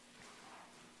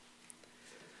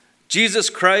Jesus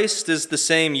Christ is the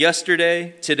same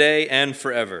yesterday, today, and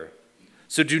forever.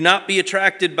 So do not be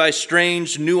attracted by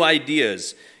strange new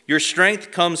ideas. Your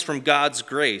strength comes from God's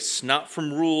grace, not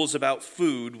from rules about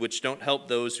food which don't help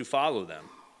those who follow them.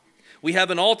 We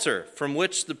have an altar from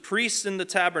which the priests in the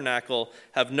tabernacle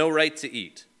have no right to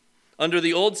eat. Under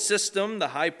the old system, the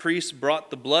high priest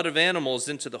brought the blood of animals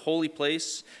into the holy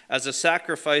place as a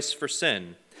sacrifice for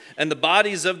sin, and the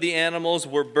bodies of the animals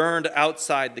were burned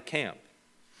outside the camp.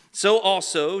 So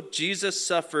also, Jesus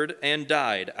suffered and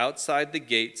died outside the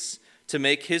gates to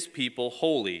make his people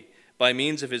holy by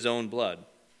means of his own blood.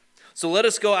 So let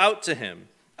us go out to him,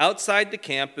 outside the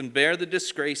camp, and bear the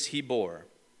disgrace he bore.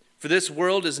 For this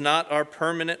world is not our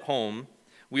permanent home.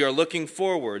 We are looking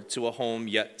forward to a home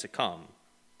yet to come.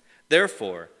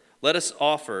 Therefore, let us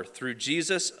offer through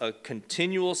Jesus a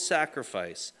continual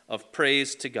sacrifice of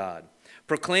praise to God,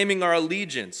 proclaiming our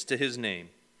allegiance to his name.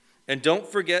 And don't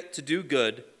forget to do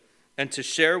good and to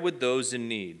share with those in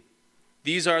need.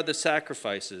 These are the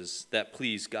sacrifices that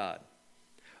please God.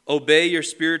 Obey your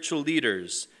spiritual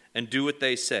leaders and do what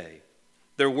they say.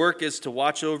 Their work is to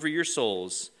watch over your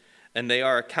souls, and they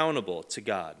are accountable to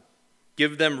God.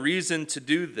 Give them reason to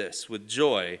do this with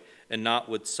joy and not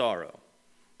with sorrow.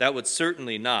 That would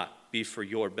certainly not be for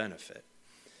your benefit.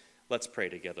 Let's pray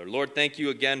together. Lord, thank you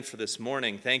again for this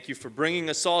morning. Thank you for bringing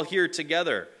us all here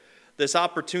together, this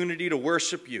opportunity to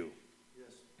worship you.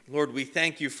 Lord, we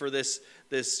thank you for this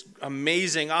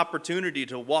amazing opportunity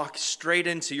to walk straight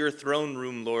into your throne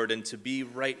room, Lord, and to be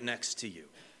right next to you.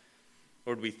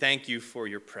 Lord, we thank you for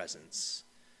your presence.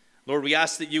 Lord, we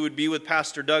ask that you would be with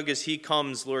Pastor Doug as he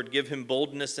comes. Lord, give him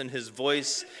boldness in his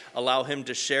voice. Allow him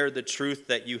to share the truth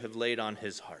that you have laid on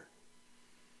his heart.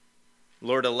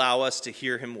 Lord, allow us to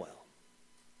hear him well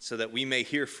so that we may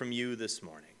hear from you this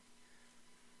morning.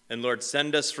 And Lord,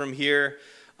 send us from here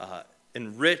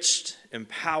enriched,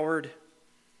 empowered,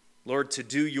 Lord, to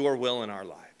do your will in our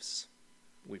lives.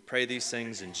 We pray these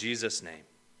things in Jesus' name.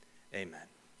 Amen.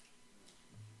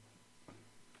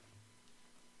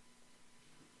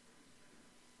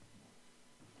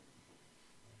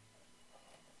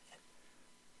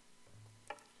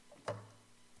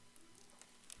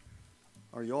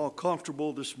 Are you all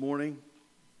comfortable this morning?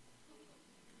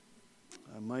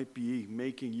 I might be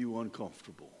making you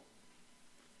uncomfortable.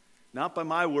 Not by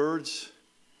my words,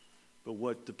 but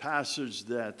what the passage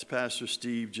that Pastor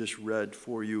Steve just read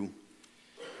for you.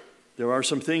 There are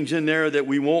some things in there that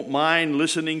we won't mind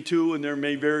listening to, and there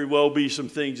may very well be some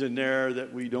things in there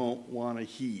that we don't want to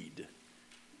heed.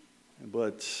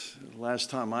 But last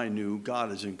time I knew, God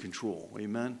is in control.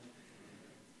 Amen?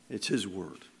 It's his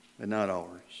word and not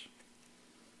ours.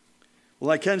 Well,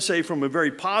 I can say from a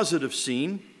very positive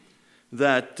scene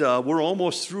that we're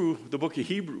almost through the book of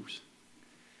Hebrews.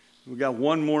 We got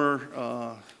one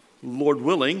more, Lord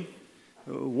willing,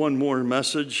 one more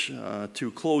message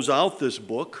to close out this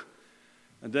book.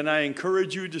 And then I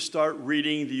encourage you to start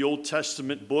reading the Old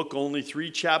Testament book, only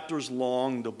 3 chapters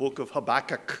long, the book of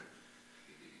Habakkuk,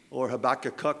 or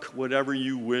Habakkuk, whatever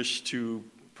you wish to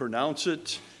pronounce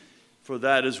it, for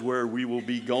that is where we will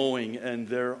be going. And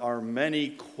there are many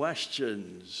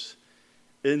questions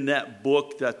in that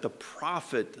book that the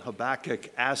prophet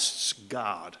Habakkuk asks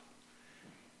God.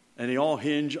 And they all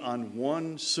hinge on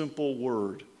one simple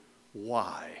word: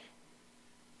 why?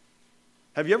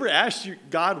 Have you ever asked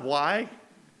God why?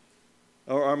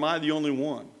 Or am I the only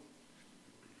one?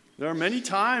 There are many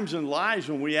times in lives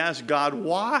when we ask God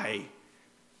why.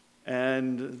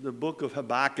 And the book of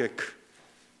Habakkuk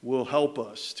will help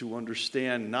us to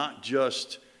understand not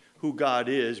just who God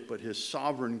is, but his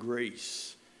sovereign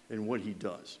grace and what he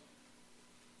does.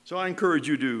 So I encourage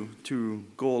you to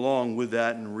go along with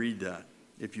that and read that,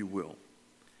 if you will.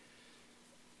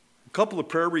 A couple of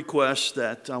prayer requests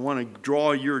that I want to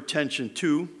draw your attention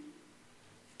to.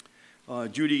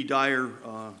 Judy Dyer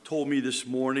told me this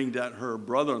morning that her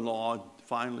brother-in-law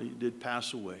finally did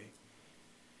pass away.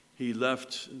 He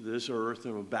left this earth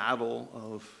in a battle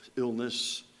of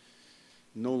illness.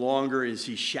 No longer is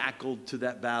he shackled to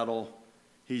that battle.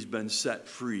 He's been set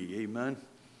free. Amen.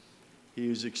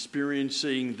 He is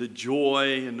experiencing the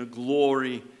joy and the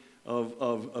glory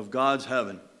of God's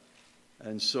heaven.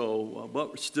 And so,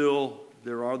 but still,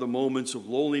 there are the moments of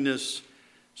loneliness.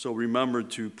 So remember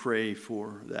to pray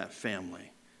for that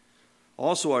family.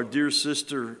 Also, our dear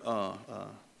sister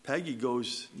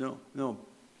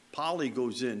Polly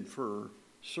goes in for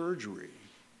surgery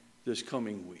this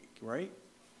coming week, right?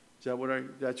 Is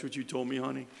that that's what you told me,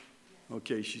 honey?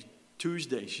 Okay,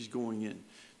 Tuesday she's going in.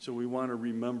 So we want to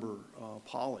remember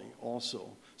Polly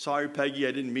also. Sorry, Peggy,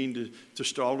 I didn't mean to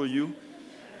startle you.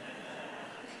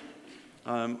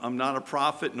 I'm not a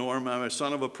prophet, nor am I a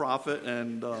son of a prophet,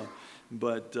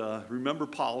 but remember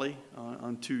Polly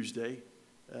on Tuesday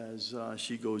as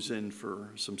she goes in for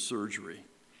some surgery.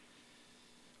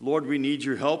 Lord, we need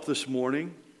your help this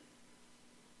morning,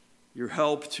 your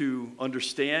help to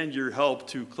understand, your help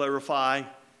to clarify,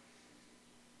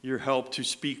 your help to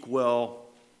speak well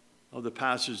of the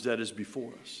passage that is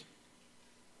before us.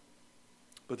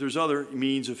 But there's other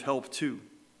means of help too.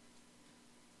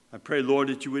 I pray, Lord,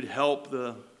 that you would help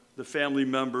the family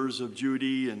members of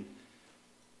Judy and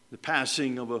the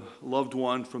passing of a loved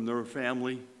one from their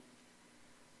family.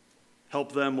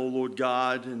 Help them, O Lord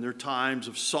God, in their times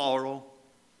of sorrow,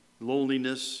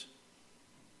 loneliness.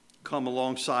 Come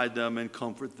alongside them and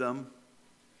comfort them.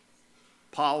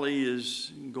 Polly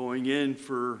is going in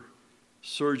for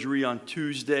surgery on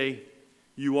Tuesday.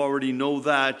 You already know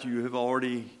that. You have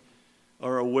already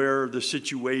are aware of the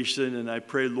situation, and I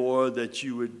pray, Lord, that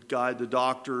you would guide the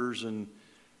doctors and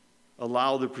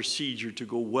allow the procedure to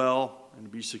go well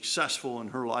and be successful in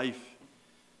her life.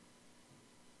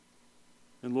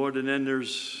 And Lord, and then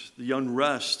there's the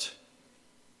unrest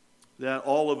that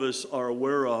all of us are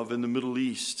aware of in the Middle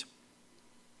East.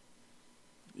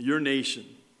 Your nation,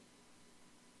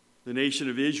 the nation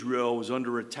of Israel, was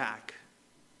under attack.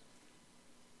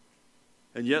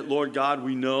 And yet, Lord God,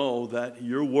 we know that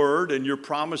your word and your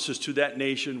promises to that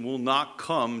nation will not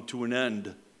come to an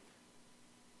end,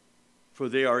 for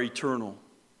they are eternal.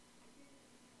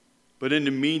 But in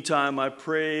the meantime, I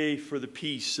pray for the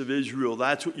peace of Israel.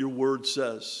 That's what your word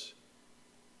says.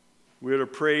 We are to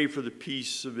pray for the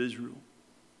peace of Israel.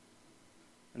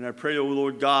 And I pray, O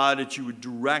Lord God, that you would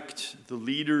direct the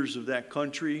leaders of that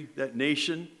country, that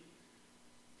nation.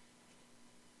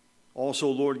 Also,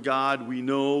 Lord God, we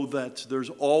know that there's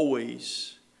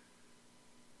always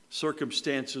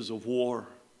circumstances of war.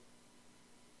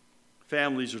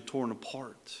 Families are torn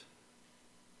apart.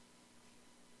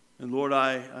 And Lord,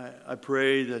 I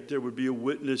pray that there would be a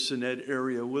witness in that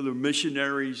area, whether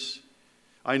missionaries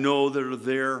I know that are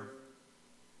there.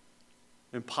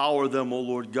 Empower them, O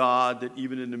Lord God, that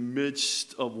even in the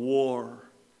midst of war,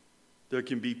 there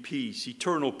can be peace,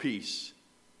 eternal peace,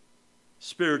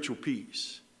 spiritual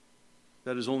peace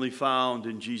that is only found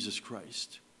in Jesus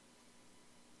Christ.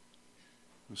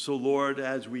 And so, Lord,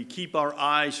 as we keep our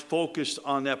eyes focused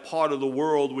on that part of the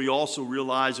world, we also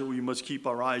realize that we must keep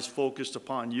our eyes focused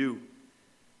upon you.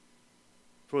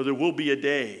 For there will be a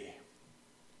day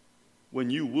when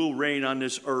you will reign on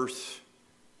this earth.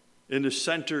 In the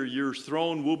center, your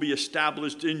throne will be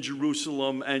established in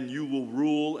Jerusalem, and you will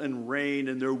rule and reign,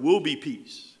 and there will be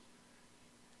peace.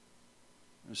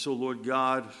 And so, Lord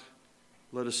God,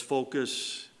 let us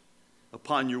focus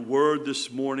upon your word this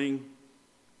morning,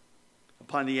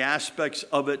 upon the aspects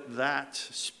of it that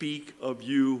speak of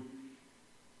you,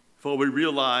 for we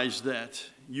realize that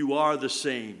you are the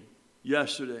same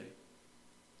yesterday,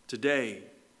 today,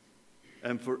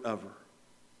 and forever.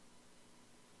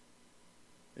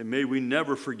 And may we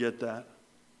never forget that,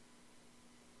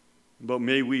 but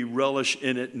may we relish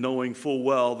in it, knowing full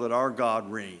well that our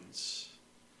God reigns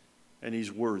and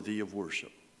he's worthy of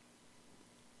worship.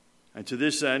 And to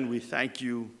this end, we thank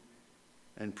you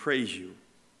and praise you.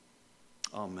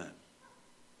 Amen.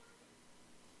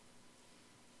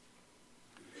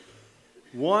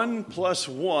 1 +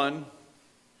 1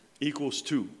 =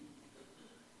 2.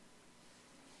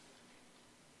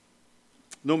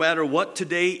 No matter what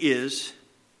today is,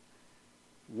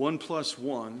 1 +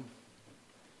 1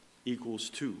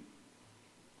 = 2.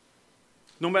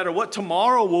 No matter what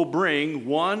tomorrow will bring,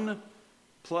 1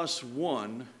 +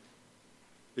 1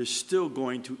 is still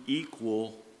going to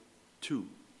equal 2.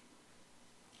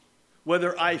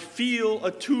 Whether I feel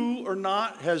a 2 or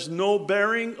not has no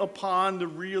bearing upon the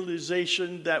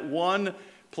realization that 1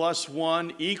 +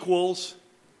 1 =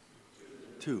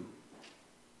 2.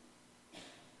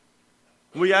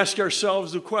 We ask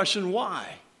ourselves the question,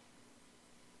 why?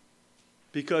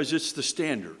 Because it's the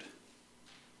standard.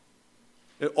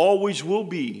 It always will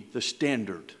be the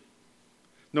standard.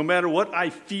 No matter what I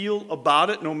feel about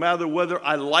it, no matter whether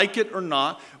I like it or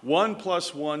not, 1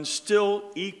 + 1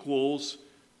 still equals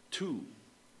 2.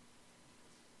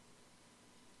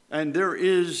 And there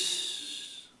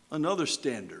is another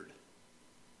standard.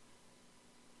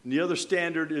 And the other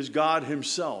standard is God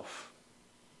himself.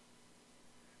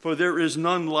 For there is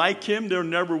none like him, there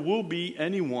never will be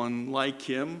anyone like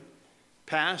him,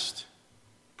 past,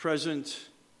 present,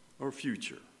 or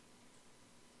future.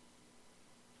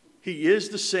 He is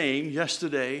the same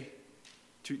yesterday,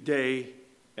 today,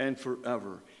 and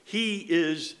forever. He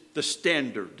is the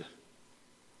standard.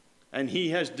 And he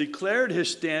has declared his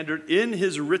standard in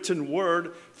his written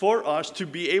word for us to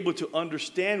be able to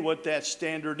understand what that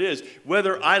standard is.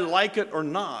 Whether I like it or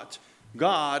not,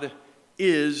 God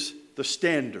is the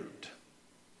standard.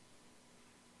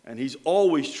 And he's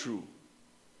always true.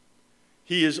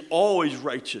 He is always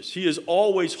righteous. He is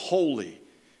always holy.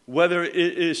 Whether it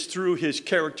is through his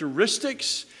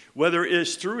characteristics, whether it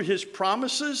is through his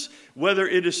promises, whether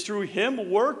it is through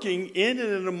him working in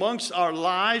and amongst our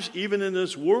lives, even in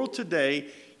this world today,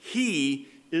 he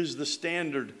is the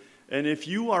standard. And if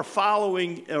you are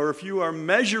following, or if you are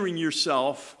measuring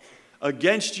yourself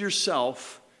against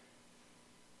yourself,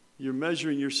 you're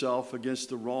measuring yourself against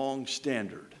the wrong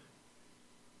standard.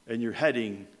 And you're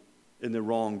heading in the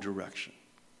wrong direction.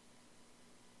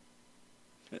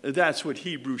 That's what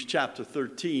Hebrews chapter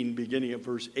 13, beginning at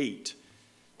verse 8,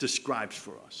 describes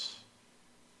for us.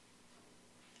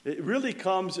 It really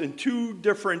comes in two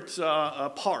different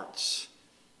parts.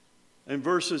 In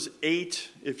verses 8,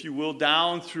 if you will,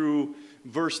 down through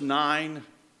verse 9,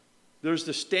 there's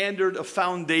the standard of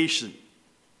foundation.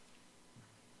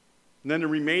 And then the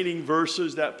remaining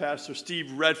verses that Pastor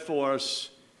Steve read for us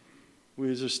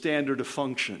is a standard of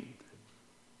function.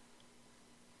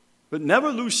 But never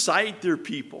lose sight, dear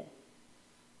people,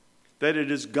 that it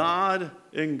is God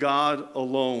and God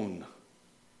alone.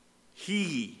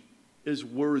 He is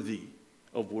worthy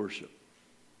of worship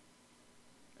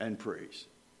and praise.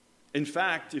 In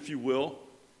fact, if you will,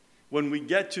 when we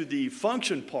get to the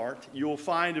function part, you'll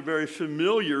find a very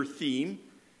familiar theme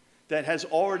that has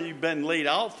already been laid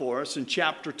out for us in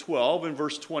chapter 12 and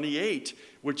verse 28,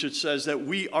 which it says that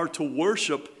we are to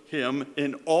worship him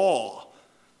in awe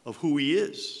of who he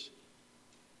is.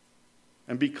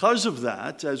 And because of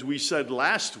that, as we said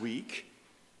last week,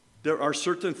 there are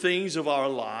certain things of our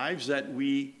lives that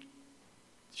we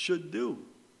should do.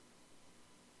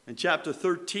 And chapter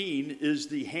 13 is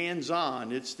the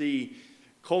hands-on. It's the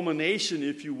culmination,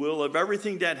 if you will, of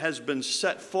everything that has been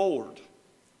set forward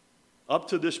up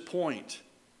to this point.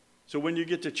 So when you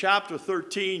get to chapter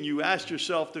 13, you ask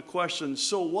yourself the question,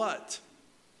 so what?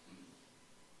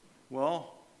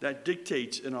 Well, that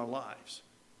dictates in our lives.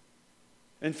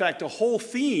 In fact, the whole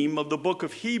theme of the book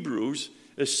of Hebrews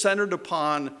is centered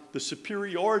upon the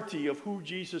superiority of who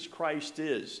Jesus Christ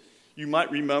is. You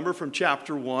might remember from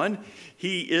chapter 1,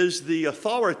 he is the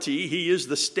authority, he is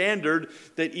the standard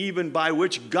that even by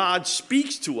which God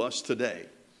speaks to us today.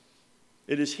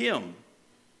 It is him.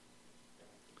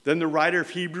 Then the writer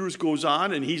of Hebrews goes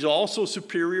on, and he's also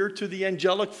superior to the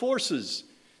angelic forces,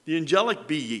 the angelic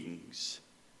beings.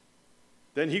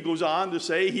 Then he goes on to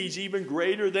say he's even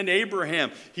greater than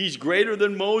Abraham. He's greater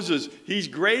than Moses. He's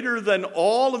greater than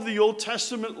all of the Old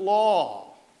Testament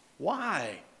law.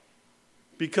 Why?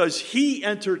 Because he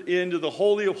entered into the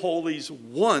Holy of Holies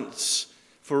once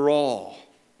for all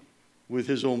with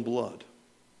his own blood.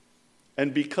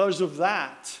 And because of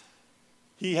that,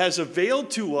 he has availed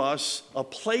to us a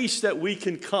place that we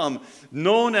can come,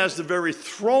 known as the very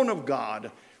throne of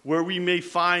God, where we may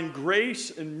find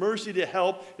grace and mercy to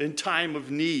help in time of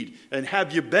need. And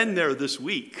have you been there this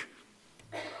week,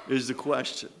 is the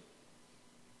question.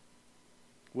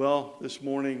 Well, this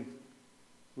morning,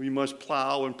 we must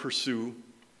plow and pursue,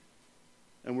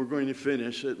 and we're going to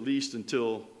finish at least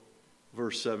until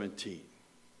verse 17.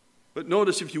 But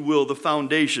notice, if you will, the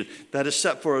foundation that is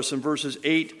set for us in verses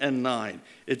 8 and 9.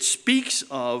 It speaks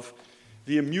of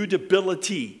the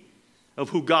immutability of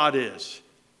who God is.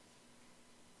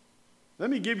 Let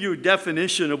me give you a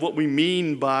definition of what we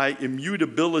mean by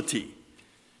immutability.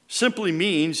 Simply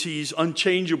means he's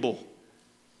unchangeable.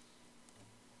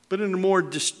 But in a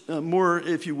more,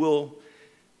 if you will,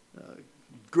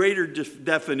 greater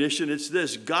definition, it's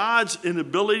this: God's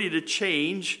inability to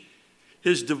change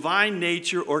his divine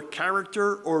nature or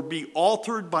character or be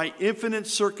altered by infinite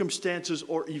circumstances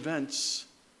or events.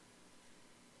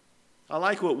 I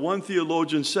like what one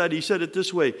theologian said. He said it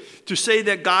this way: to say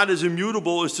that God is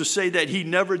immutable is to say that he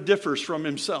never differs from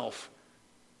himself.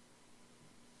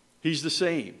 He's the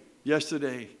same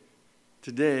yesterday,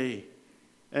 today,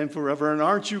 and forever. And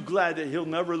aren't you glad that he'll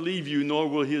never leave you, nor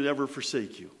will he ever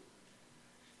forsake you?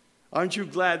 Aren't you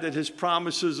glad that his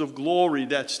promises of glory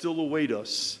that still await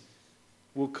us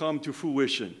will come to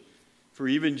fruition? For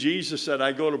even Jesus said,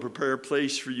 I go to prepare a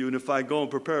place for you, and if I go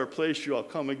and prepare a place for you, I'll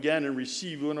come again and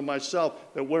receive you unto myself,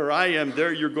 that where I am,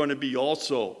 there you're going to be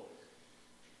also.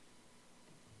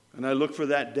 And I look for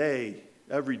that day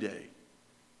every day.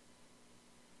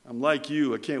 I'm like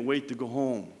you, I can't wait to go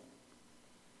home.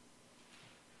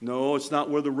 No, it's not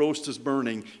where the roast is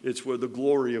burning, it's where the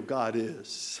glory of God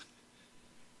is.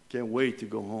 Can't wait to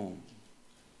go home.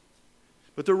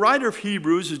 But the writer of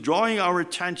Hebrews is drawing our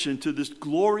attention to this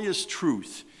glorious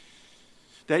truth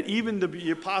that even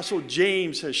the Apostle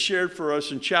James has shared for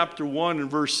us in chapter 1 and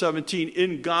verse 17.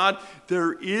 In God,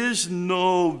 there is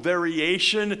no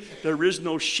variation. There is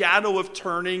no shadow of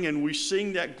turning. And we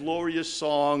sing that glorious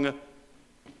song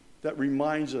that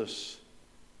reminds us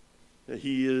that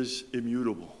he is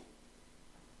immutable.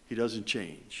 He doesn't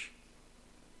change.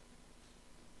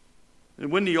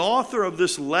 And when the author of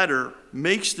this letter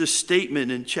makes this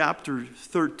statement in chapter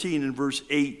 13 and verse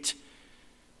 8,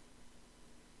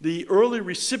 the early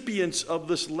recipients of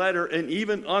this letter, and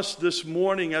even us this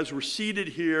morning as we're seated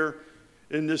here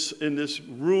in this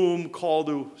room called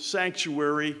the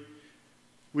sanctuary,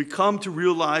 we come to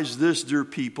realize this, dear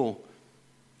people,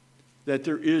 that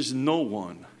there is no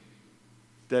one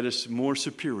that is more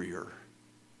superior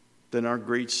than our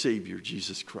great Savior,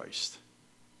 Jesus Christ.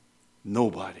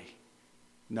 Nobody.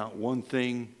 Not one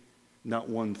thing, not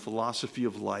one philosophy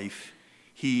of life.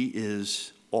 He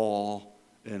is all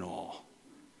in all.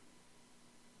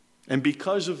 And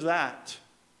because of that,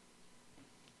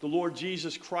 the Lord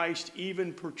Jesus Christ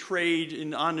even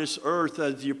portrayed on this earth,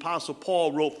 as the Apostle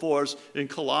Paul wrote for us in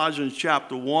Colossians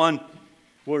chapter 1,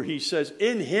 where he says,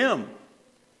 in him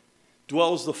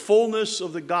dwells the fullness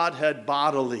of the Godhead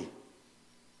bodily.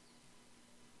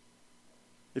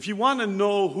 If you want to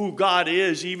know who God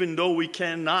is, even though we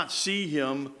cannot see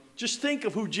him, just think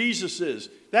of who Jesus is.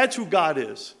 That's who God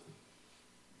is.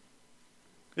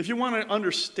 If you want to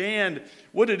understand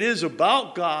what it is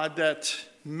about God that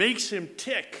makes him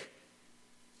tick,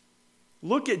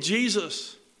 look at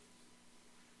Jesus.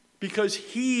 Because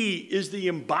he is the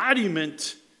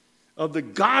embodiment of the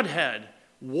Godhead,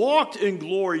 walked in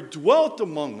glory, dwelt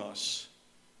among us.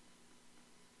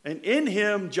 And in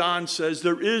him, John says,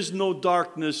 there is no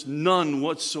darkness, none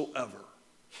whatsoever.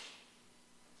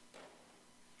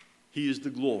 He is the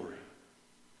glory.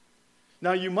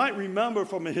 Now, you might remember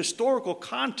from a historical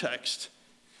context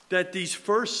that these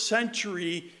first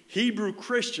century Hebrew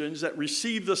Christians that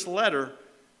received this letter,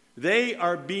 they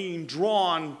are being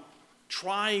drawn,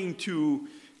 trying to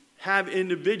have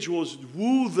individuals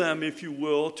woo them, if you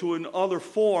will, to another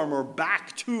form or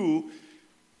back to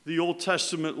the Old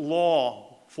Testament law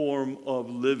form of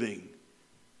living.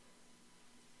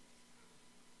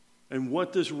 And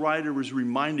what this writer is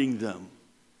reminding them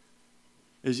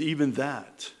is even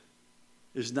that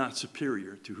is not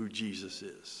superior to who Jesus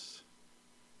is.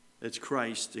 It's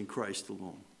Christ and Christ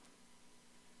alone.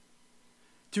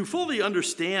 To fully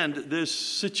understand this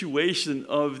situation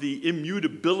of the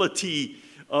immutability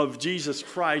of Jesus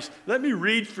Christ, let me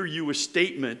read for you a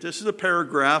statement. This is a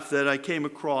paragraph that I came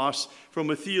across from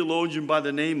a theologian by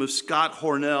the name of Scott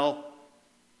Hornell.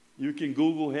 You can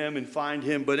Google him and find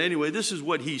him. But anyway, this is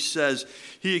what he says.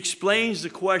 He explains the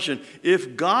question,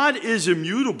 if God is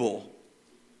immutable,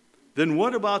 then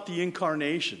what about the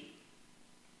incarnation?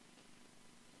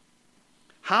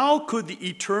 How could the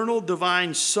eternal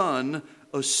divine Son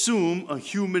assume a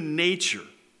human nature?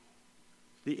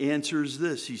 The answer is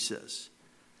this, he says.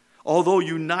 Although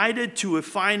united to a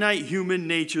finite human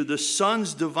nature, the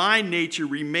Son's divine nature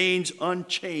remains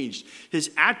unchanged. His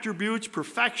attributes,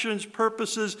 perfections,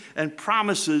 purposes, and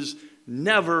promises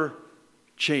never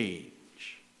change.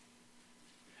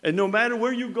 And no matter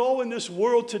where you go in this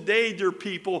world today, dear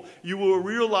people, you will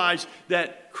realize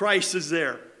that Christ is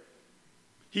there.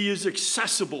 He is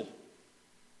accessible.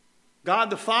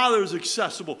 God the Father is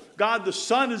accessible. God the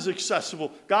Son is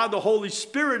accessible. God the Holy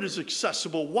Spirit is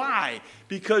accessible. Why?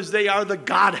 Because they are the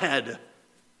Godhead.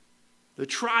 The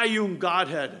triune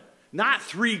Godhead. Not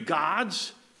three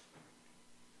gods,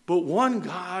 but one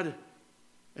God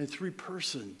and three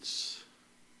persons.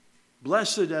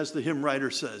 Blessed, as the hymn writer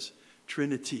says,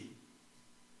 Trinity.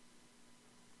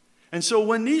 And so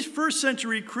when these first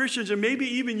century Christians, and maybe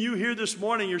even you here this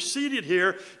morning, you're seated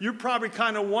here, you're probably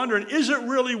kind of wondering, is it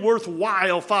really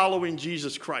worthwhile following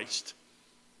Jesus Christ?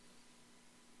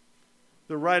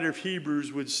 The writer of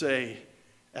Hebrews would say,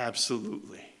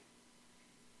 absolutely.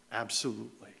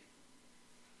 Absolutely.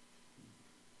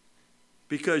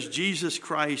 Because Jesus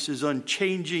Christ is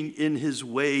unchanging in his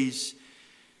ways.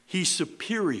 He's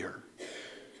superior.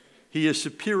 He is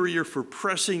superior for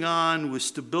pressing on with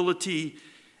stability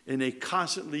in a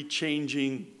constantly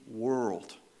changing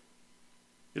world.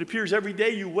 It appears every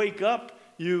day you wake up,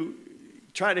 you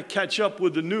try to catch up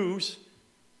with the news.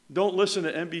 Don't listen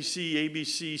to NBC,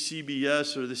 ABC,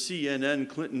 CBS, or the CNN,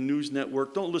 Clinton News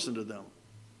Network. Don't listen to them.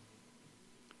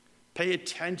 Pay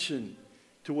attention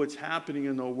to what's happening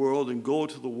in the world and go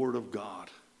to the Word of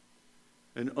God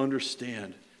and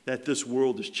understand that this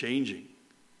world is changing.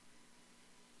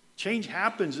 Change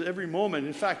happens every moment.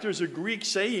 In fact, there's a Greek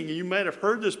saying, and you might have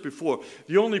heard this before,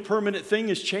 the only permanent thing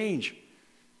is change.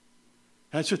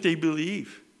 That's what they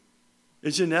believe.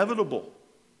 It's inevitable.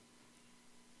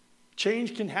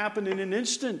 Change can happen in an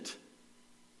instant.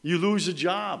 You lose a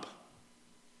job,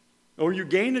 or you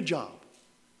gain a job.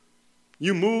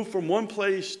 You move from one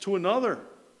place to another.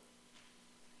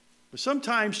 But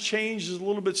sometimes change is a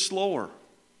little bit slower.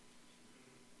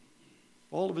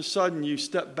 All of a sudden, you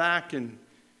step back and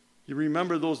you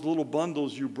remember those little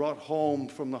bundles you brought home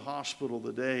from the hospital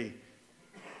today,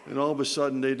 and all of a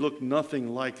sudden, they look nothing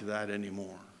like that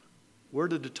anymore. Where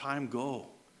did the time go?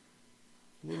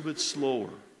 A little bit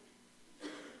slower.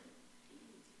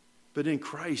 But in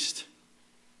Christ,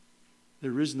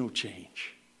 there is no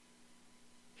change.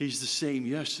 He's the same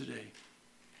yesterday,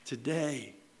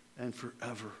 today, and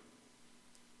forever.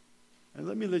 And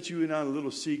let me let you in on a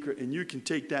little secret, and you can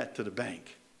take that to the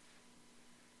bank.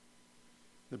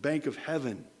 The bank of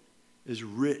heaven is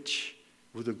rich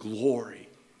with the glory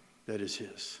that is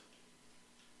his.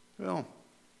 Well,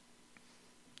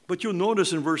 but you'll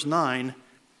notice in verse 9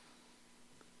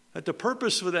 that the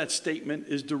purpose for that statement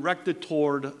is directed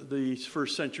toward the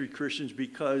first century Christians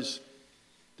because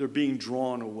they're being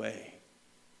drawn away.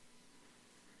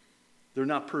 They're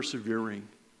not persevering.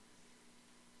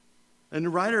 And the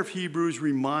writer of Hebrews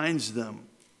reminds them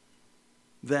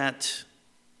that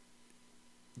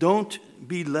don't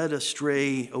be led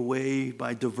astray away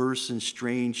by diverse and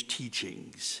strange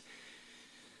teachings,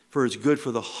 for it's good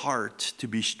for the heart to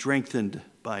be strengthened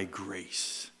by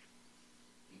grace.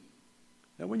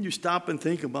 Now, when you stop and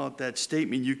think about that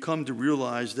statement, you come to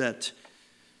realize that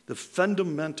the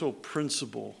fundamental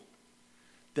principle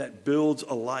that builds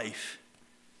a life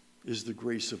is the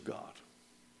grace of God,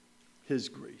 his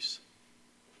grace.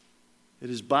 It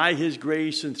is by his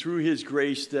grace and through his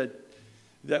grace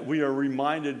that we are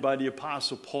reminded by the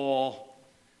Apostle Paul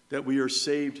that we are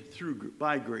saved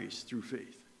by grace, through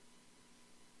faith.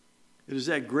 It is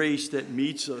that grace that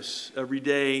meets us every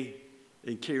day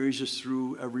and carries us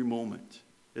through every moment.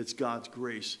 It's God's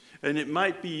grace. And it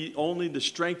might be only the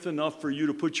strength enough for you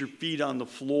to put your feet on the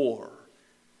floor.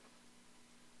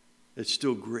 It's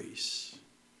still grace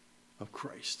of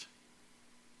Christ.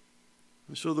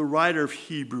 And so the writer of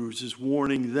Hebrews is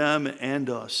warning them and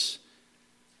us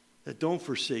that don't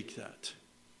forsake that.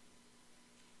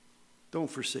 Don't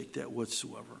forsake that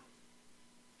whatsoever.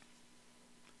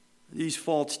 These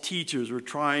false teachers were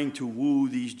trying to woo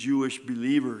these Jewish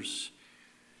believers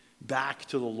back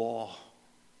to the law.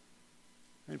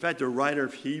 In fact, the writer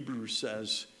of Hebrews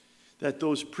says that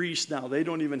those priests now, they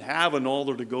don't even have an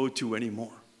altar to go to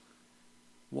anymore.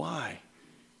 Why?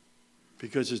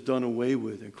 Because it's done away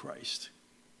with in Christ.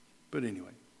 But anyway,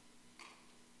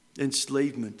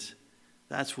 enslavement,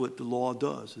 that's what the law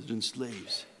does, it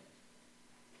enslaves.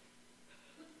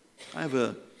 I have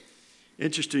an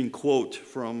interesting quote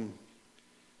from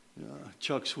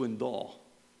Chuck Swindoll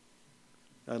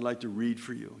I'd like to read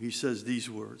for you. He says these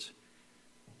words: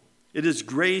 "It is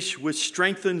grace which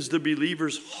strengthens the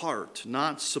believer's heart,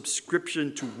 not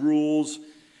subscription to rules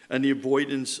and the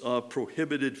avoidance of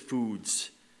prohibited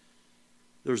foods.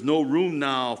 There's no room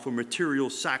now for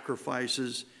material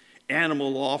sacrifices,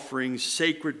 animal offerings,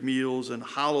 sacred meals, and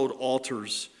hallowed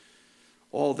altars.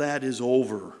 All that is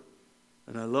over."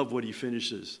 And I love what he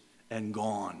finishes, "and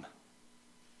gone."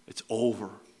 It's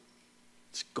over.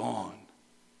 It's gone.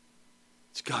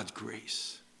 It's God's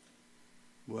grace.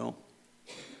 Well,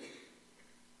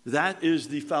 that is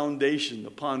the foundation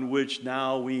upon which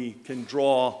now we can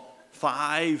draw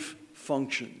five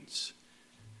functions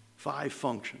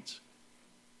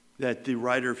that the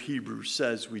writer of Hebrews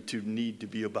says we need to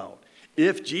be about.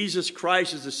 If Jesus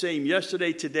Christ is the same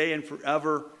yesterday, today, and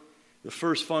forever, the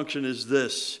first function is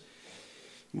this: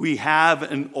 we have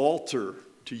an altar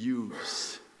to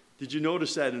use. Did you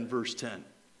notice that in verse 10?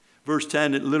 Verse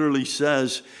 10, it literally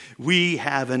says, we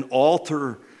have an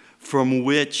altar from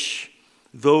which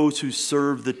those who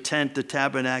serve the tent, the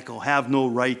tabernacle, have no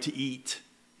right to eat.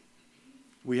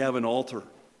 We have an altar.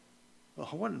 Oh,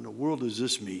 what in the world does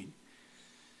this mean?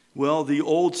 Well, the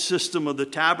old system of the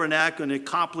tabernacle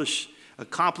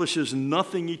accomplishes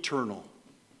nothing eternal,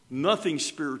 nothing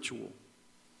spiritual,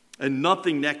 and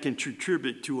nothing that can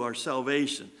contribute to our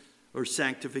salvation or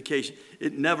sanctification.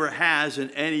 It never has in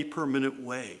any permanent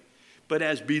way. But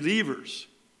as believers,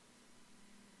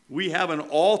 we have an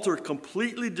altar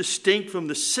completely distinct from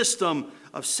the system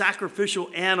of sacrificial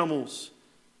animals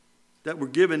that were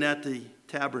given at the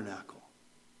tabernacle.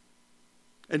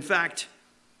 In fact,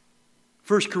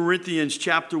 1 Corinthians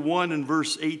chapter 1 and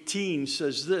verse 18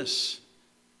 says this: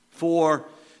 "For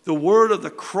the word of the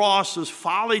cross is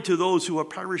folly to those who are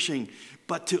perishing,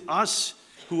 But to us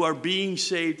who are being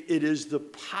saved, it is the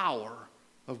power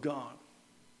of God.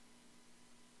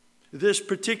 This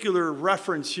particular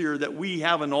reference here that we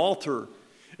have an altar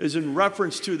is in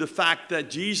reference to the fact that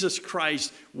Jesus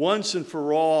Christ once and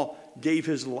for all gave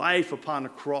his life upon a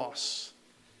cross,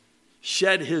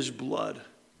 shed his blood,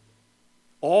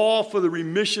 all for the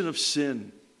remission of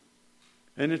sin.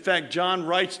 And in fact, John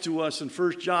writes to us in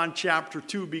 1 John chapter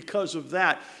 2, because of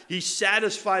that, he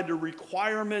satisfied the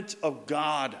requirement of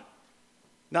God,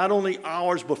 not only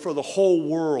ours, but for the whole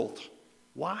world.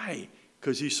 Why?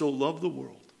 Because he so loved the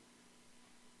world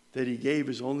that he gave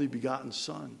his only begotten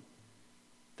Son,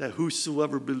 that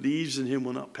whosoever believes in him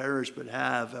will not perish but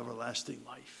have everlasting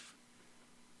life.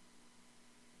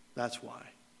 That's why.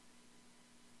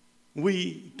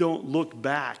 We don't look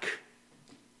back.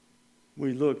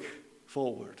 We look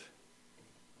forward.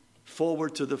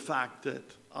 Forward to the fact that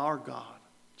our God,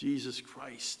 Jesus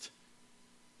Christ,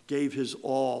 gave his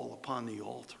all upon the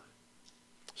altar.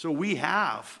 So we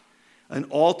have an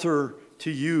altar to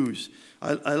use.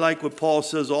 I like what Paul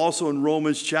says also in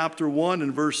Romans chapter 1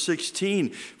 and verse 16.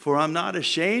 For I'm not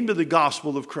ashamed of the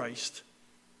gospel of Christ.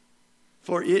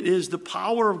 For it is the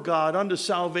power of God unto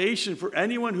salvation for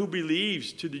anyone who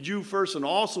believes, to the Jew first and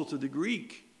also to the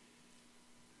Greek.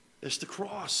 It's the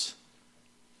cross.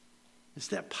 It's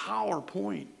that power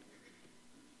point.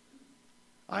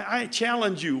 I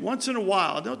challenge you once in a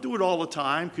while. Don't do it all the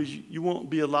time because you won't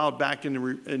be allowed back in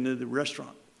the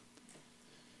restaurant.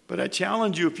 But I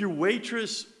challenge you, if your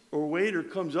waitress or waiter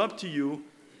comes up to you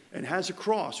and has a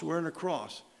cross, wearing a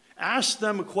cross, ask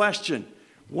them a question.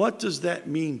 What does that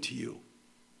mean to you?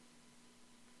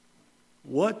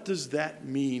 What does that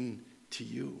mean to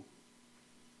you?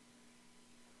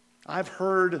 I've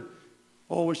heard,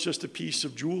 oh, it's just a piece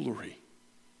of jewelry.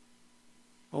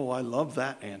 Oh, I love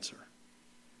that answer.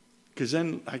 Because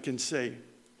then I can say,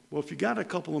 well, if you got a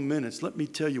couple of minutes, let me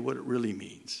tell you what it really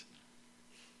means.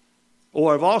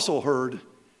 Or I've also heard,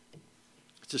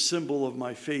 it's a symbol of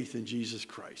my faith in Jesus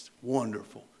Christ.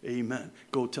 Wonderful. Amen.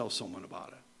 Go tell someone about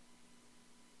it.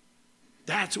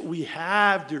 That's what we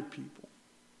have, dear people.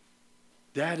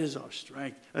 That is our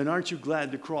strength. And aren't you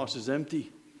glad the cross is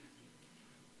empty?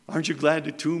 Aren't you glad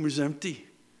the tomb is empty?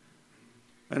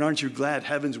 And aren't you glad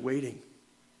heaven's waiting?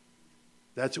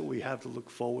 That's what we have to look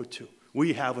forward to.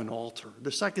 We have an altar.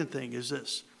 The second thing is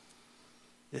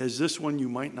this one you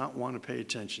might not want to pay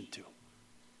attention to.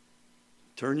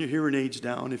 Turn your hearing aids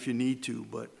down if you need to,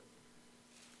 but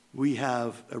we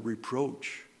have a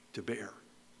reproach to bear.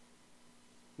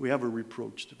 We have a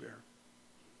reproach to bear.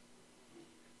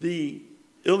 The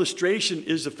illustration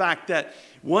is the fact that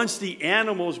once the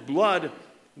animal's blood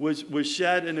was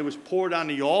shed and it was poured on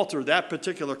the altar, that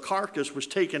particular carcass was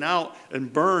taken out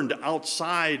and burned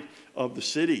outside of the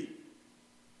city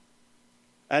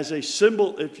as a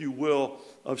symbol, if you will,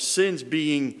 of sins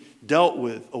being dealt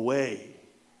with away.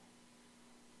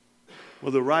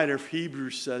 Well, the writer of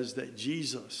Hebrews says that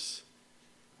Jesus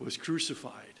was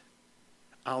crucified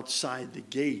outside the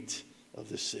gate of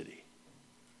the city.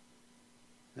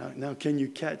 Now, can you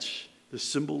catch the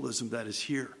symbolism that is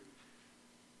here?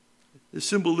 The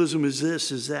symbolism is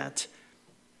this, is that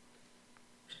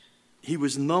he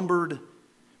was numbered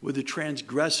with the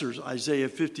transgressors, Isaiah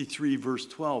 53, verse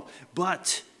 12.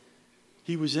 But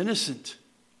he was innocent.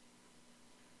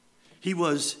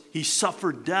 He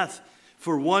suffered death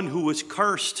for one who was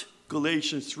cursed,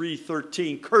 Galatians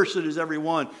 3:13. Cursed is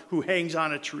everyone who hangs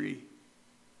on a tree.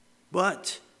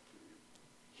 But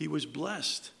he was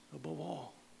blessed above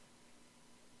all.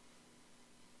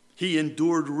 He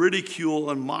endured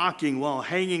ridicule and mocking while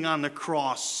hanging on the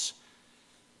cross.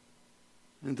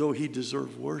 And though he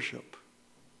deserved worship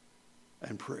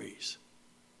and praise.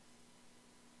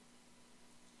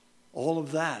 All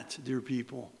of that, dear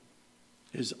people,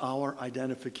 is our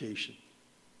identification.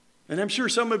 And I'm sure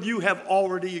some of you have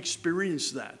already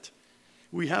experienced that.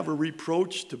 We have a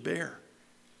reproach to bear.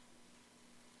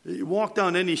 You walk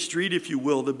down any street, if you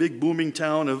will, the big booming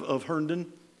town of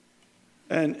Herndon,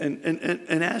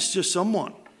 and ask just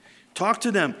someone. Talk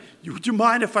to them. Would you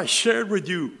mind if I shared with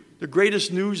you the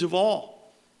greatest news of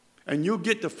all? And you'll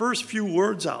get the first few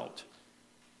words out.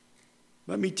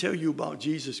 Let me tell you about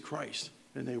Jesus Christ.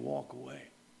 And they walk away.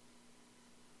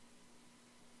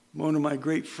 One of my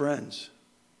great friends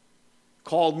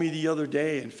called me the other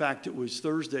day. In fact, it was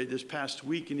Thursday this past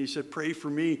week. And he said, pray for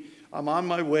me. I'm on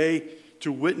my way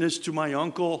to witness to my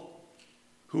uncle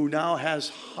who now has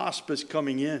hospice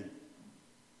coming in.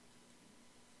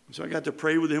 So I got to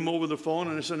pray with him over the phone.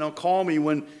 And I said, now call me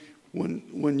when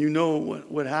you know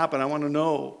what happened. I want to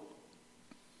know.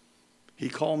 He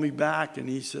called me back and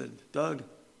he said, Doug,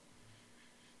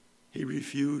 He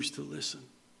refused to listen.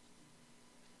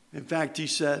 In fact, he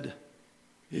said,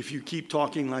 if you keep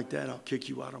talking like that, I'll kick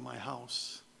you out of my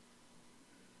house.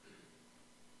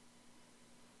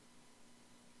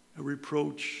 A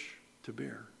reproach to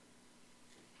bear.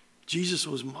 Jesus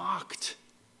was mocked.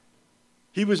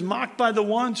 He was mocked by the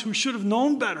ones who should have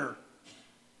known better.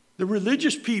 The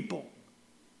religious people.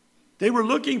 They were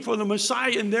looking for the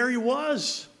Messiah, and there he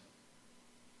was.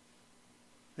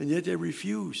 And yet they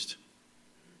refused.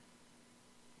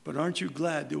 But aren't you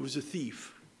glad there was a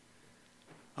thief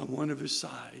on one of his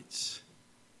sides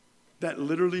that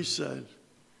literally said,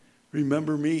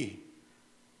 remember me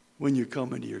when you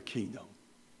come into your kingdom.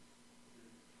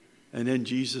 And then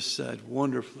Jesus said,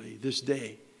 wonderfully, this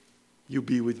day you'll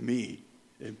be with me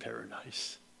in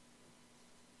paradise.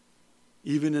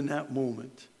 Even in that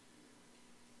moment,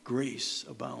 grace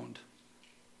abound.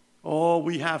 Oh,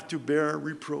 we have to bear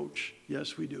reproach.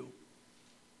 Yes, we do.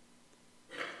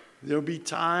 There'll be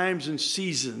times and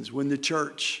seasons when the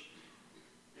church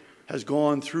has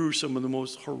gone through some of the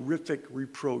most horrific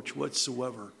reproach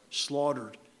whatsoever,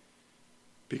 slaughtered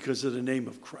because of the name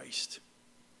of Christ.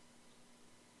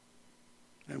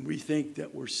 And we think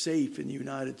that we're safe in the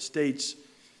United States,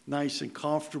 nice and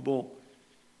comfortable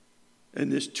in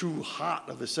this too hot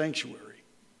of a sanctuary.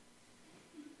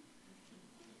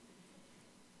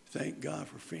 Thank God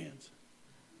for fans.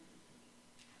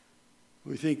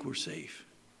 We think we're safe.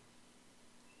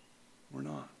 We're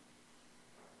not.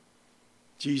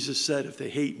 Jesus said, if they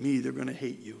hate me, they're going to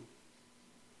hate you.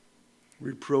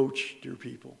 Reproach, dear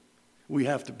people. We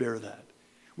have to bear that.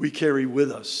 We carry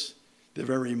with us the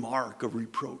very mark of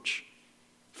reproach.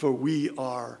 For we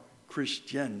are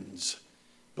Christians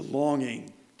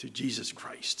belonging to Jesus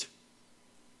Christ.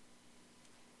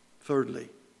 Thirdly,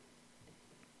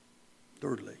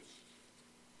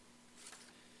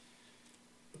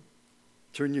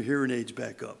 turn your hearing aids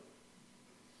back up.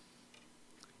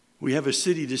 We have a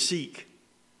city to seek.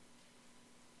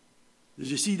 Did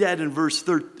you see that in verse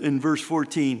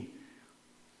 14?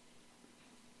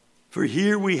 For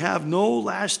here we have no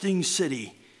lasting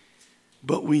city,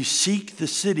 but we seek the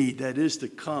city that is to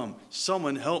come.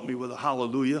 Someone help me with a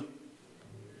hallelujah.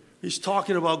 He's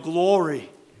talking about glory.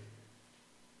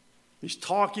 He's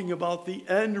talking about the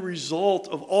end result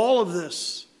of all of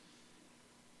this.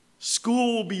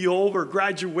 School will be over.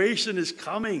 Graduation is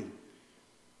coming.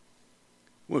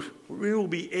 We will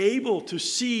be able to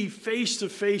see face to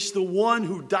face the one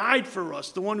who died for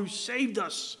us, the one who saved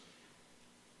us.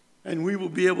 And we will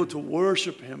be able to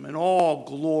worship him in all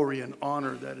glory and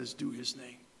honor that is due his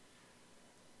name.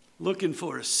 Looking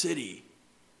for a city.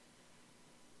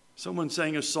 Someone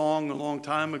sang a song a long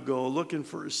time ago, looking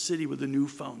for a city with a new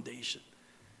foundation,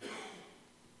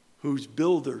 whose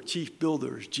chief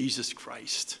builder is Jesus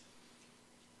Christ.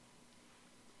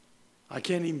 I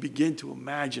can't even begin to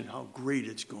imagine how great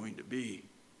it's going to be,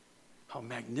 how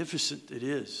magnificent it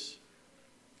is.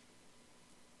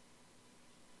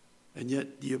 And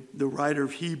yet the writer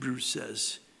of Hebrews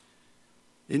says,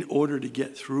 in order to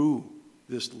get through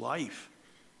this life,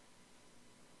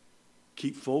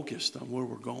 keep focused on where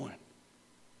we're going,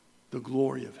 the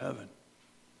glory of heaven.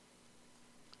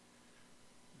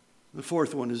 The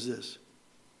fourth one is this.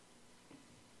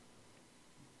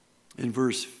 In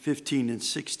verse 15 and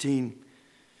 16,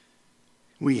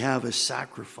 we have a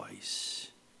sacrifice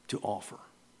to offer.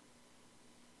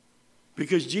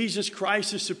 Because Jesus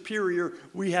Christ is superior,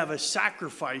 we have a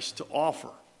sacrifice to offer.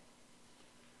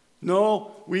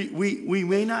 No, we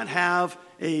may not have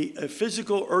a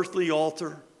physical earthly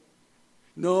altar.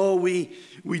 No, we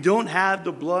don't have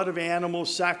the blood of animal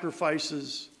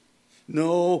sacrifices.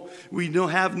 No, we don't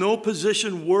have no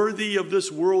position worthy of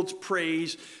this world's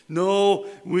praise. No,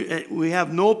 we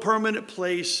have no permanent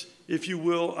place, if you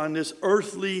will, on this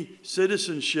earthly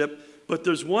citizenship. But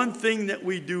there's one thing that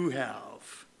we do have,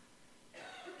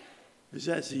 is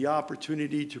that's the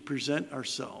opportunity to present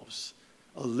ourselves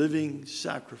a living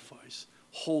sacrifice,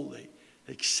 holy,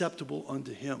 acceptable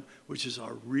unto him, which is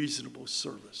our reasonable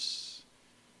service.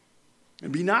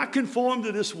 And be not conformed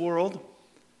to this world,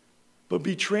 but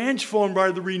be transformed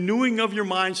by the renewing of your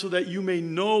mind so that you may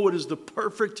know what is the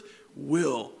perfect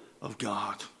will of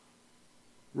God.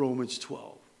 Romans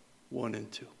 12, 1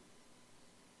 and 2.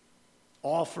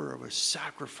 Offer of a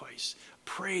sacrifice,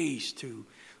 praise to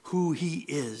who he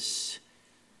is.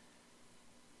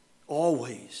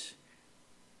 Always.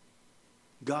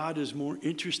 God is more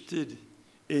interested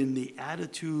in the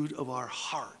attitude of our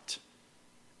heart,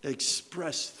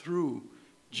 expressed through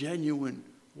genuine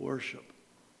worship.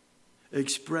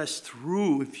 Expressed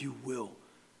through, if you will,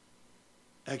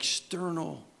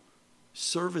 external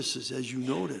services, as you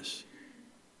notice.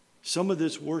 Some of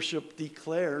this worship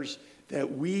declares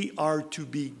that we are to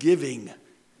be giving,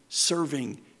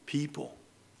 serving people.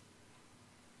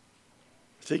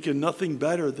 Thinking nothing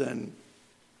better than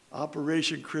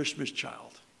Operation Christmas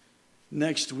Child.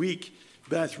 Next week,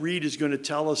 Beth Reed is going to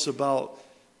tell us about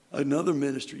another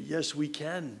ministry. Yes, we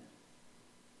can.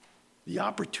 The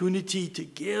opportunity to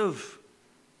give.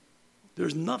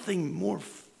 There's nothing more,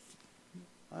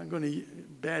 I'm going to,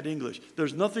 bad English.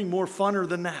 There's nothing more funner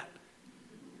than that.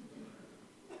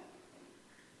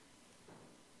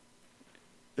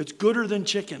 It's gooder than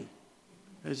chicken,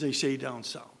 as they say down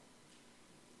south.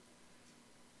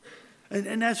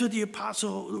 And that's what the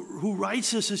apostle who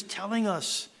writes this is telling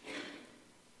us.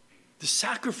 The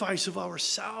sacrifice of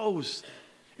ourselves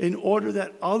in order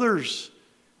that others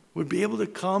would be able to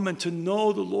come and to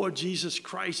know the Lord Jesus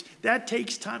Christ. That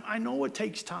takes time. I know it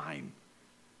takes time.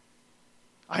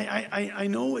 I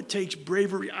know it takes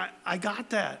bravery. I got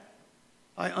that.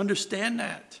 I understand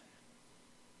that.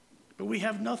 But we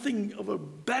have nothing of a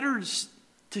better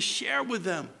to share with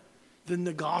them than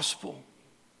the gospel.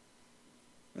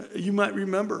 You might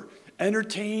remember,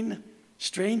 entertain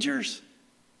strangers,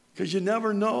 because you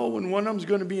never know when one of them's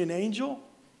going to be an angel.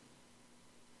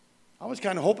 I was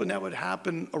kind of hoping that would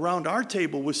happen around our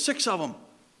table with 6 of them.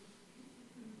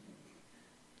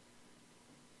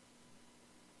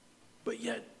 But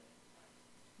yet,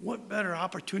 what better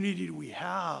opportunity do we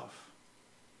have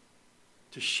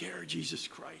to share Jesus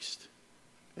Christ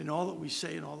in all that we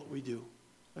say and all that we do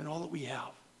and all that we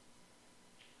have?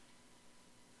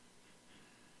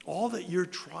 All that you're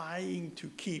trying to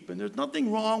keep. And there's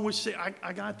nothing wrong with saying,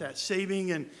 I got that.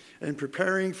 Saving and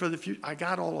preparing for the future. I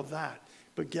got all of that.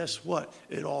 But guess what?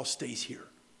 It all stays here.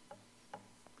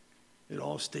 It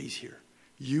all stays here.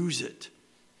 Use it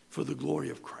for the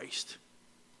glory of Christ.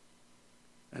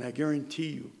 And I guarantee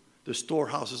you, the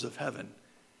storehouses of heaven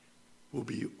will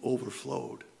be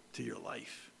overflowed to your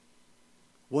life.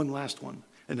 One last one,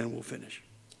 and then we'll finish.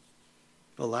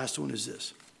 The last one is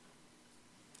this.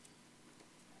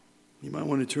 You might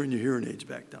want to turn your hearing aids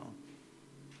back down.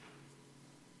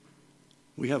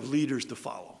 We have leaders to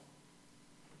follow.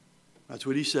 That's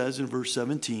what he says in verse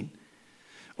 17.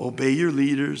 Obey your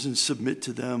leaders and submit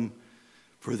to them,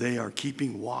 for they are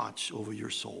keeping watch over your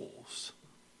souls.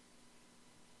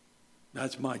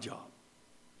 That's my job.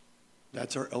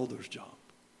 That's our elders' job.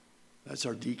 That's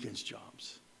our deacons'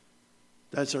 jobs.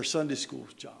 That's our Sunday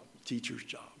school's job, teachers'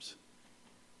 jobs.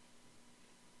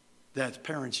 That's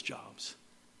parents' jobs.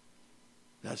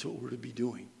 That's what we're to be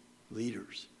doing,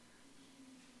 leaders.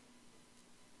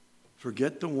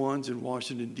 Forget the ones in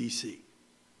Washington, D.C.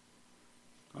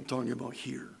 I'm talking about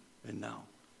here and now.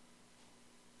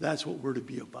 That's what we're to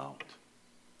be about.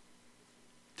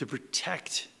 To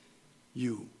protect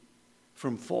you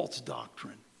from false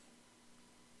doctrine,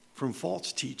 from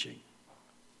false teaching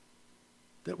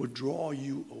that would draw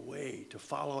you away to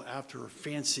follow after a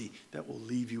fancy that will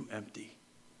leave you empty.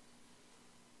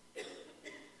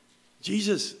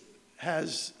 Jesus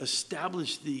has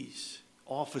established these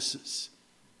offices,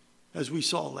 as we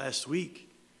saw last week,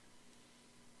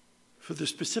 for the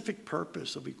specific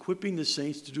purpose of equipping the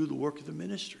saints to do the work of the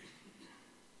ministry.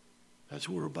 That's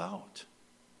what we're about.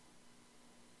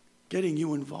 Getting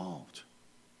you involved.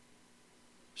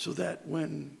 So that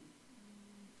when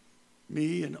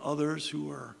me and others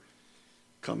who are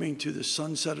coming to the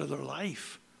sunset of their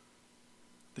life,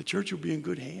 the church will be in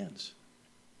good hands.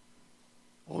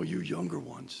 All you younger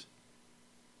ones,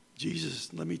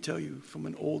 Jesus, let me tell you from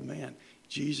an old man,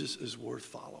 Jesus is worth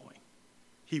following.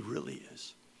 He really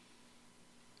is.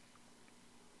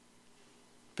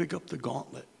 Pick up the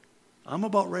gauntlet. I'm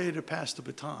about ready to pass the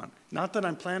baton. Not that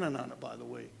I'm planning on it, by the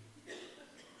way.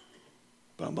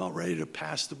 But I'm about ready to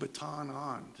pass the baton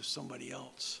on to somebody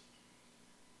else.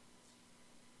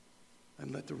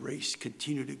 And let the race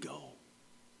continue to go.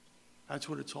 That's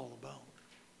what it's all about.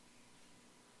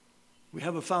 We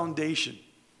have a foundation.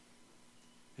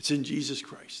 It's in Jesus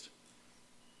Christ.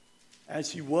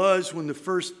 As he was when the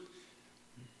first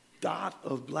dot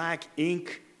of black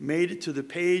ink made it to the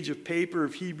page of paper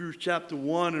of Hebrews chapter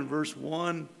 1 and verse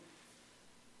 1,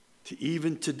 to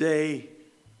even today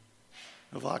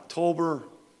of October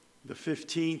the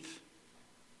 15th,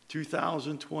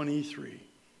 2023.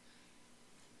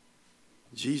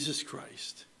 Jesus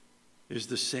Christ is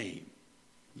the same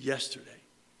yesterday,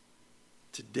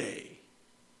 today,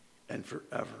 and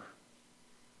forever.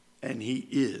 And he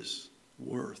is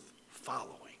worth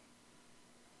following.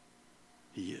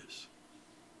 He is.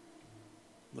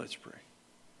 Let's pray.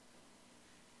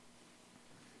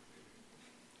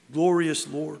 Glorious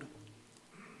Lord,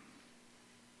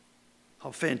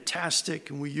 how fantastic,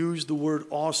 and we use the word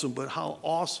awesome, but how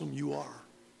awesome you are.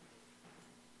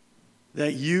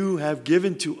 that you have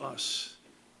given to us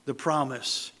the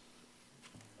promise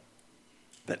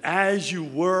that as you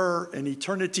were in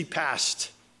eternity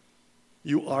past,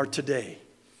 you are today,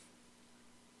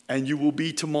 and you will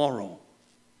be tomorrow,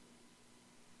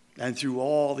 and through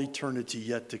all eternity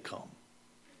yet to come.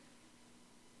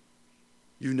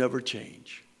 You never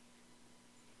change.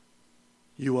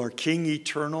 You are King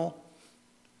eternal,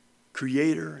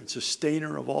 creator and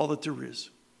sustainer of all that there is.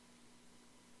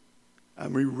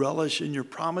 And we relish in your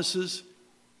promises,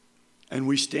 and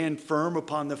we stand firm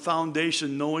upon the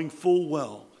foundation, knowing full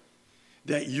well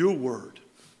that your word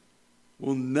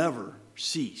will never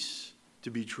cease to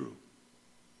be true.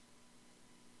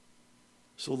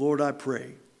 So, Lord, I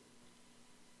pray,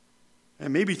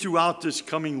 and maybe throughout this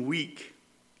coming week,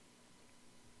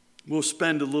 we'll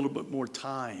spend a little bit more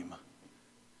time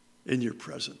in your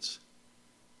presence.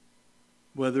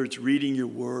 Whether it's reading your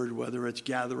word, whether it's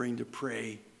gathering to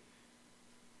pray,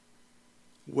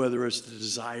 whether it's the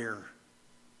desire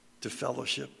to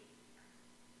fellowship.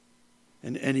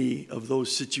 In any of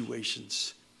those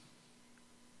situations,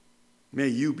 may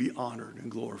you be honored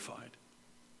and glorified.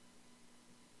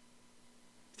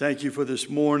 Thank you for this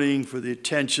morning, for the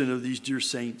attention of these dear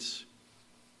saints.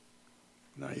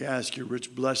 And I ask your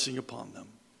rich blessing upon them.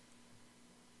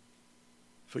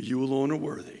 For you alone are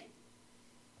worthy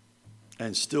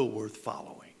and still worth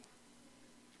following.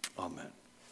 Amen.